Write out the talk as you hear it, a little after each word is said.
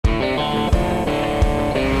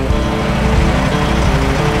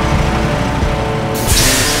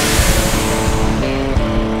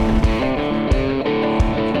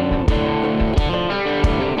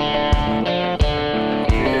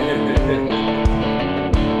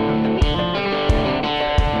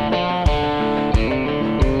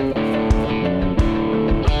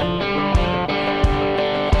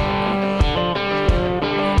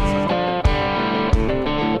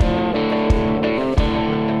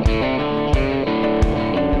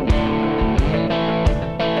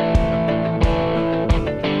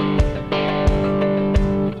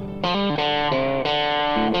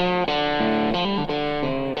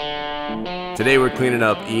Today we're cleaning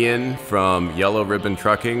up Ian from Yellow Ribbon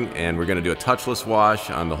Trucking, and we're going to do a touchless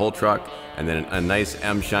wash on the whole truck and then a nice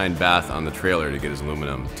M-Shine bath on the trailer to get his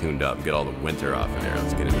aluminum tuned up and get all the winter off of there.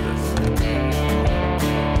 Let's get into this.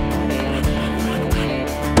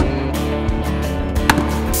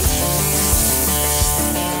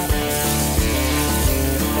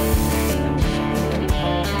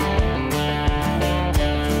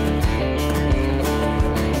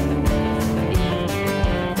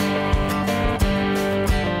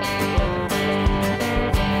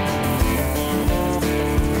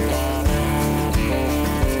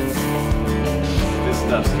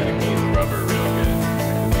 Stuff's gonna clean the rubber real good.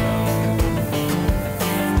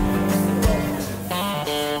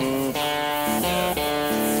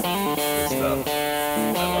 Yeah, good stuff.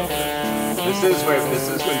 I love it. This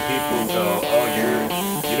is when people go, oh,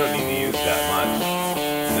 you don't need to use that much.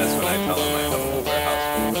 And that's when I tell them I have a whole warehouse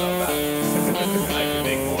full without that. And I can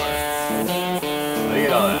make more. Look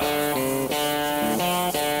at all that.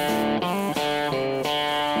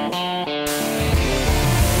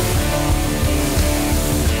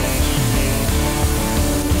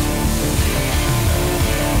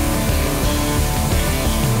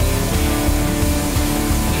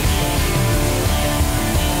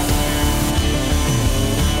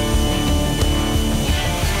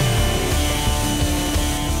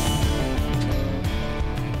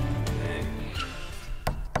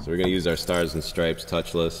 So we're going to use our Stars and Stripes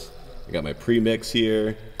Touchless. I got my pre-mix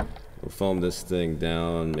here. We'll foam this thing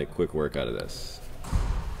down, make quick work out of this.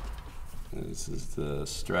 This is the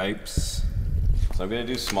stripes. So I'm going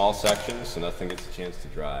to do small sections so nothing gets a chance to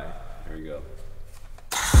dry. There we go.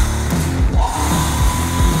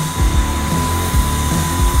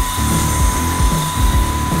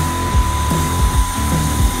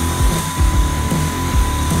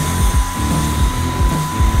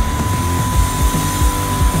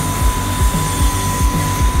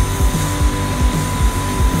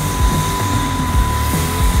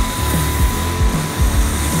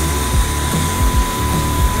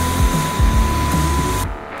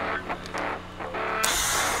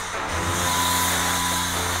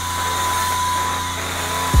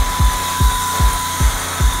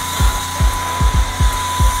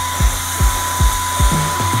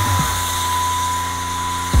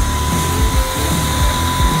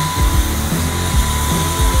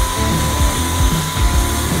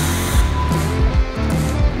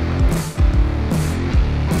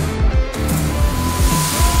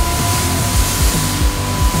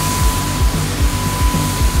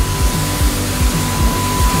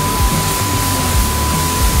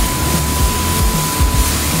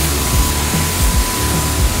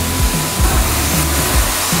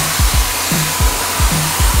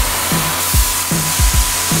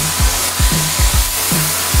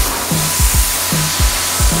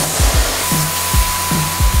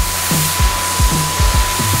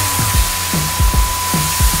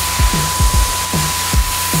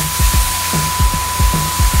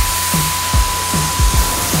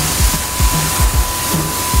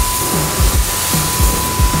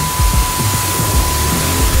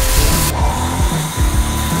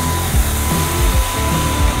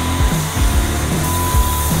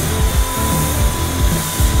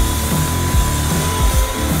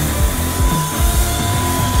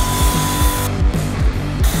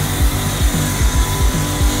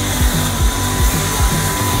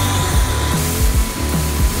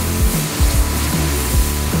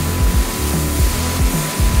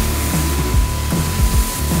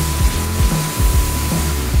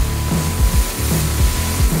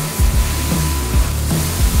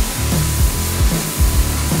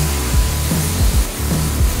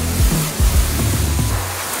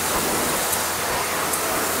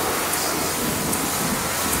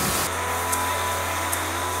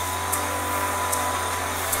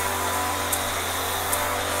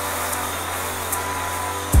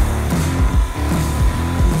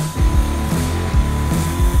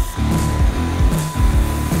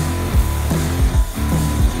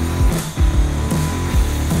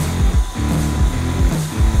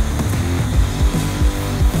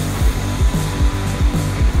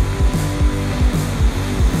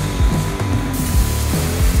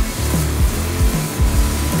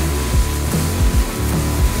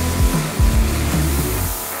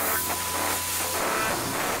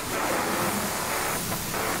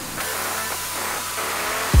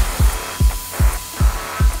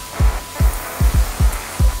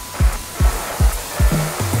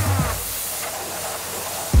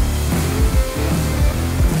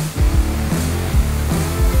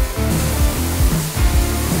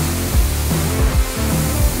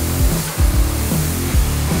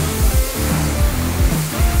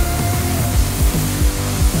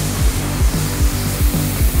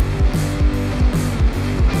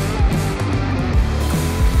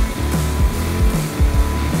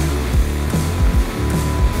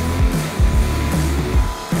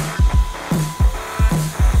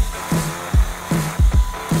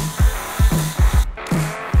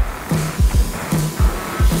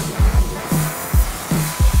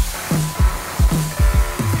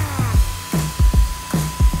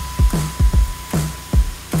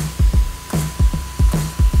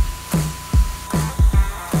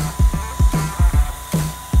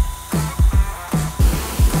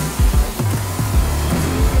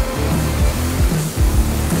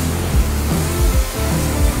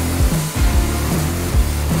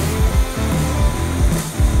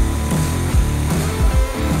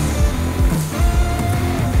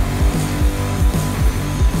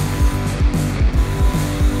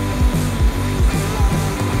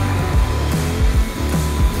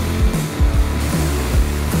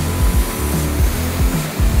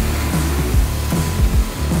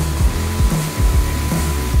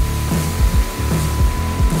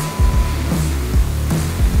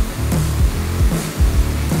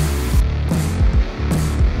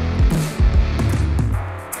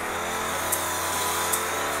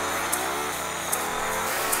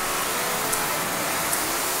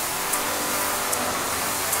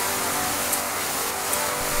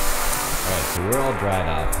 dry it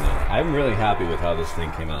off now. I'm really happy with how this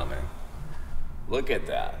thing came out, man. Look at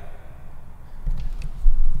that.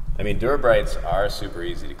 I mean, Durabrites are super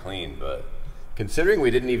easy to clean, but considering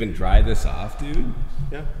we didn't even dry this off, dude,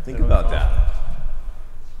 yeah, think about that.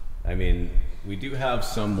 I mean, we do have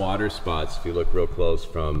some water spots if you look real close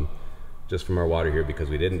just from our water here because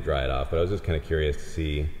we didn't dry it off, but I was just kind of curious to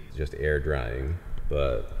see just air drying,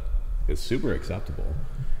 but it's super acceptable.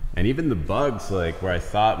 And even the bugs, like where I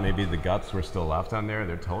thought maybe the guts were still left on there,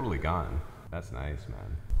 they're totally gone. That's nice,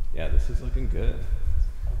 man. Yeah, this is looking good.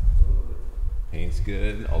 Paint's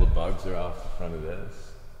good. All the bugs are off the front of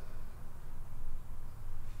this.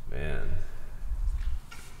 Man.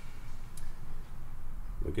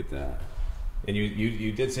 Look at that. And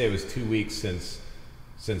you did say it was 2 weeks since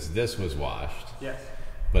this was washed. Yes.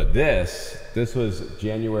 But this was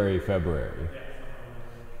January, February.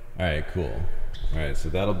 All right, cool. All right, so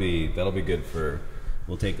that'll be good for.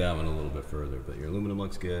 We'll take that one a little bit further. But your aluminum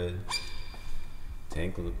looks good.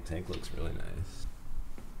 Tank looks really nice.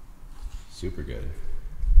 Super good.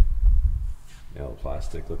 Now the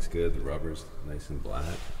plastic looks good. The rubber's nice and black.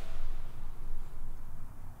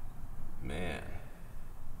 Man,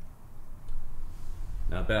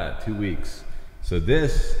 not bad. 2 weeks. So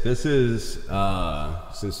this is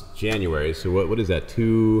since January. So what is that?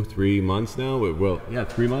 2-3 months now? Well, yeah,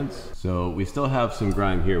 3 months. So we still have some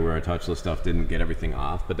grime here where our touchless stuff didn't get everything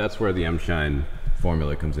off, but that's where the M-Shine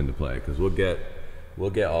formula comes into play because we'll get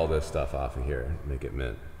all this stuff off of here, and make it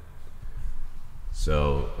mint.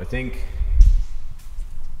 So I think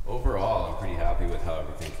overall I'm pretty happy with how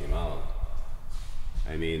everything came out.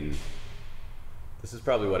 I mean, this is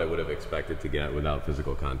probably what I would have expected to get without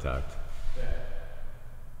physical contact.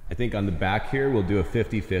 I think on the back here we'll do a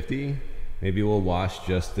 50-50. Maybe we'll wash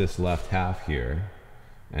just this left half here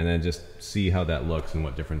and then just see how that looks and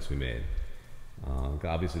what difference we made.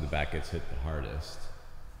 Obviously the back gets hit the hardest.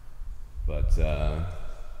 But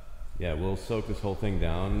yeah, we'll soak this whole thing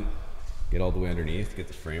down, get all the way underneath, get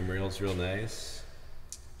the frame rails real nice.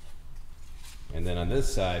 And then on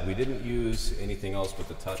this side, we didn't use anything else but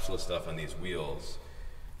the touchless stuff on these wheels.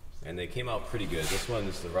 And they came out pretty good. This one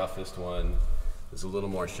is the roughest one. There's a little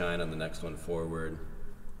more shine on the next one forward.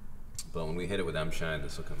 But when we hit it with M-Shine,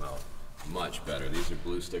 this will come out much better. These are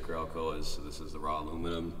blue sticker Alcoas, so this is the raw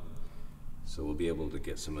aluminum. So we'll be able to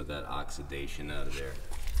get some of that oxidation out of there.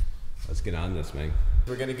 Let's get on this, man.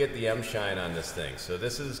 We're gonna get the M-Shine on this thing. So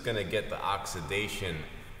this is gonna get the oxidation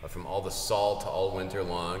from all the salt all winter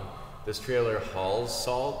long. This trailer hauls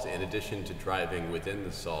salt in addition to driving within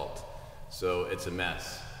the salt. So it's a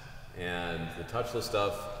mess. And the touchless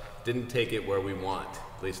stuff didn't take it where we want,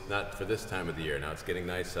 at least not for this time of the year. Now it's getting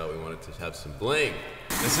nice out, we want it to have some bling.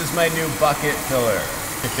 This is my new bucket filler.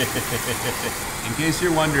 In case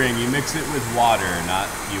you're wondering, you mix it with water, not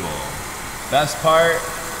fuel. Best part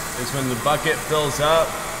is when the bucket fills up,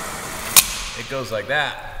 it goes like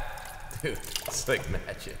that. Dude, it's like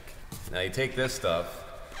magic. Now you take this stuff,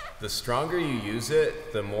 the stronger you use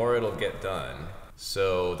it, the more it'll get done.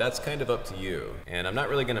 So that's kind of up to you. And I'm not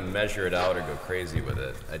really gonna measure it out or go crazy with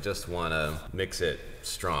it. I just wanna mix it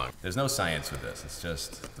strong. There's no science with this. It's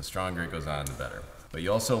just the stronger it goes on, the better. But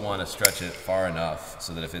you also wanna stretch it far enough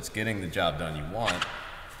so that if it's getting the job done you want,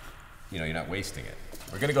 you know, you're not wasting it.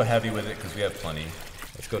 We're gonna go heavy with it because we have plenty.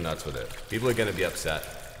 Let's go nuts with it. People are gonna be upset,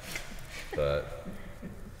 but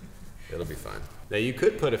it'll be fine. Now you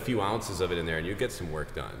could put a few ounces of it in there and you get some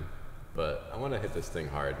work done, but I wanna hit this thing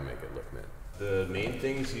hard and make it look mint. The main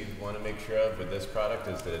things you want to make sure of with this product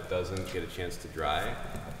is that it doesn't get a chance to dry.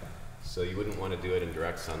 So you wouldn't want to do it in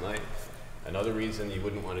direct sunlight. Another reason you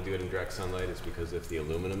wouldn't want to do it in direct sunlight is because if the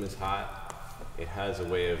aluminum is hot, it has a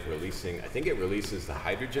way of releasing, I think it releases the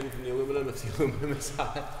hydrogen from the aluminum if the aluminum is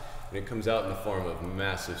hot, and it comes out in the form of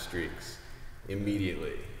massive streaks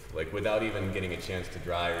immediately, like without even getting a chance to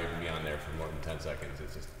dry or even be on there for more than 10 seconds.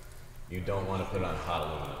 It's just, you don't want to put it on hot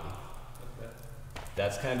aluminum.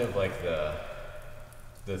 That's kind of like the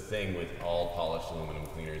thing with all polished aluminum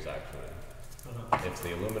cleaners, actually. If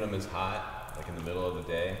the aluminum is hot, like in the middle of the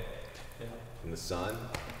day, in the sun,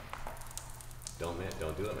 don't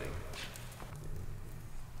do it, man.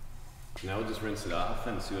 Now we'll just rinse it off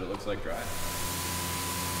and see what it looks like dry.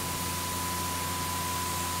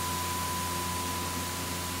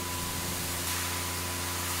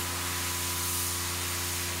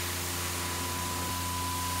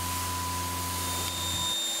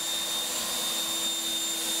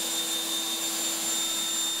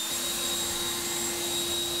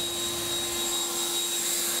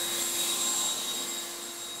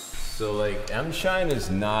 So like M-Shine is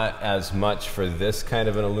not as much for this kind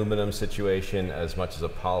of an aluminum situation as much as a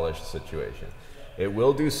polished situation. It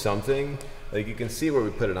will do something. Like you can see where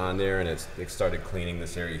we put it on there and it started cleaning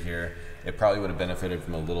this area here. It probably would have benefited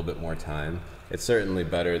from a little bit more time. It's certainly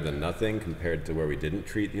better than nothing compared to where we didn't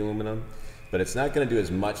treat the aluminum, but it's not going to do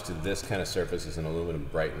as much to this kind of surface as an aluminum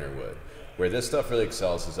brightener would. Where this stuff really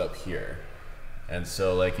excels is up here. And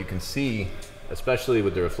so like you can see, especially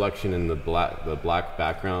with the reflection in the black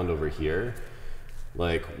background over here,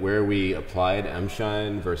 like where we applied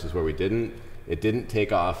M-Shine versus where we didn't, it didn't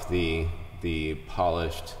take off the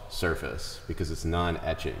polished surface because it's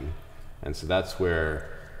non-etching. And so that's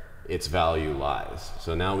where its value lies.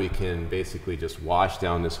 So now we can basically just wash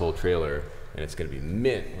down this whole trailer and it's gonna be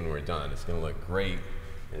mint when we're done. It's gonna look great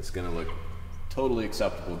and it's gonna look totally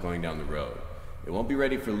acceptable going down the road. It won't be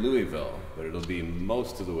ready for Louisville, but it'll be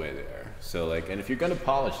most of the way there. So like, and if you're gonna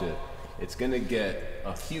polish it, it's gonna get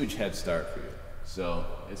a huge head start for you. So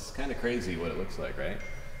it's kind of crazy what it looks like, right?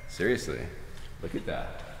 Seriously, look at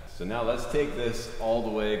that. So now let's take this all the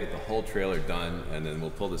way, get the whole trailer done, and then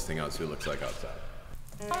we'll pull this thing out so it looks like outside.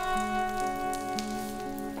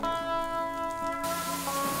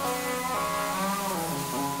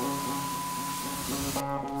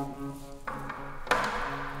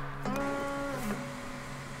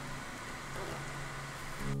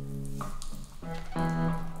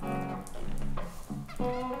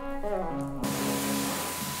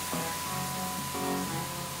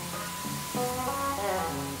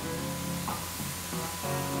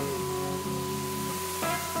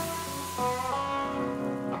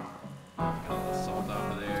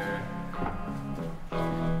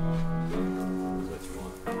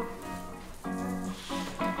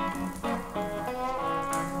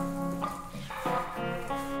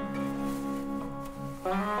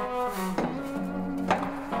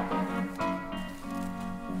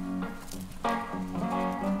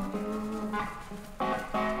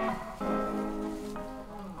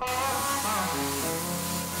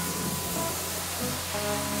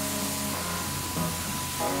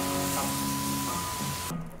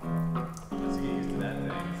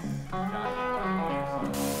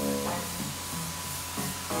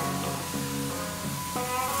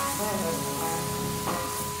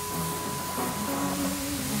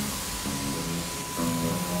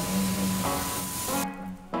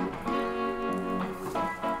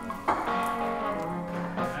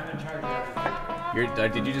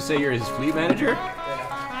 Did you just say you're his fleet manager?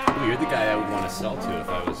 Yeah. Ooh, you're the guy I would want to sell to if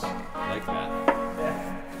I was like that.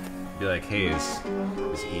 Yeah. Be like, hey, is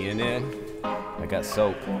Ian in? I got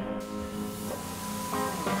soap. Home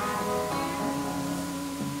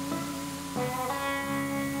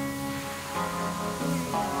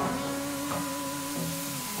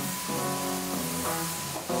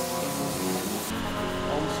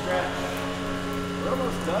stretch. We're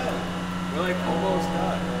almost done. We're like almost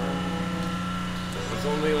done.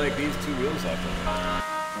 There's only like these two wheels left of it.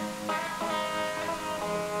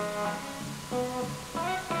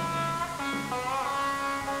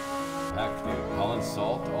 Heck, dude. Holland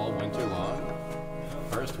salt all winter long.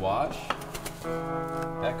 First wash.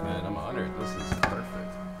 Heck, man, I'm honored. This is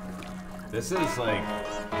perfect. This is like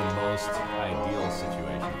the most ideal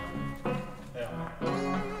situation.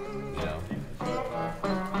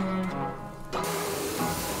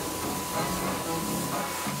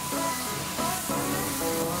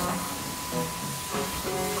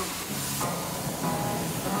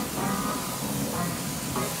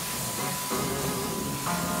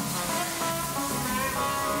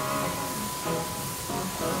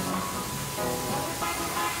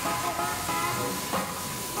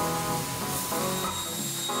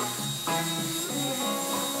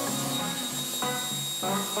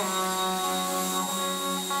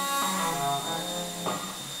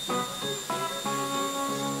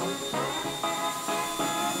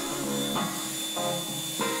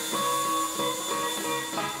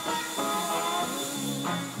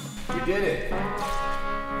 We did it.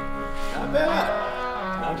 Not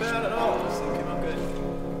bad. Not bad at all. This thing came out good.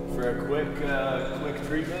 For a quick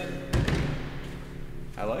treatment,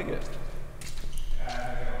 I like it.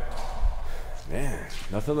 Man,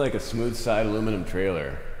 nothing like a smooth side aluminum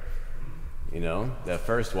trailer. You know, that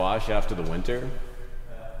first wash after the winter,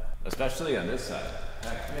 especially on this side.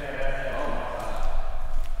 Heck, oh my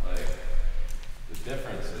God. Like, the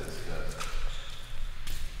difference is just,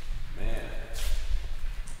 man,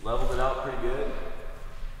 leveled it out pretty good.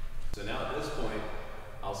 So now at this point,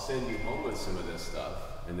 I'll send you home with some of this stuff.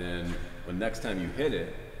 And then when next time you hit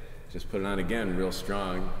it, just put it on again real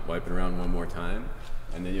strong, wipe it around one more time,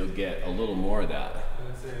 and then you'll get a little more of that.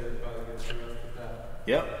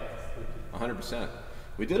 Yep, 100%.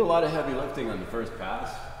 We did a lot of heavy lifting on the first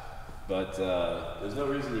pass, but there's no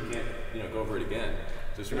reason you can't, go over it again.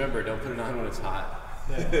 Just remember, don't put it on when it's hot.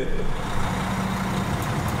 Yeah.